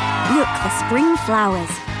 Look for spring flowers,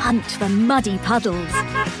 hunt for muddy puddles,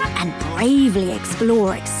 and bravely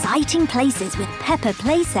explore exciting places with Peppa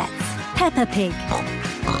playsets. Peppa Pig,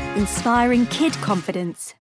 inspiring kid confidence.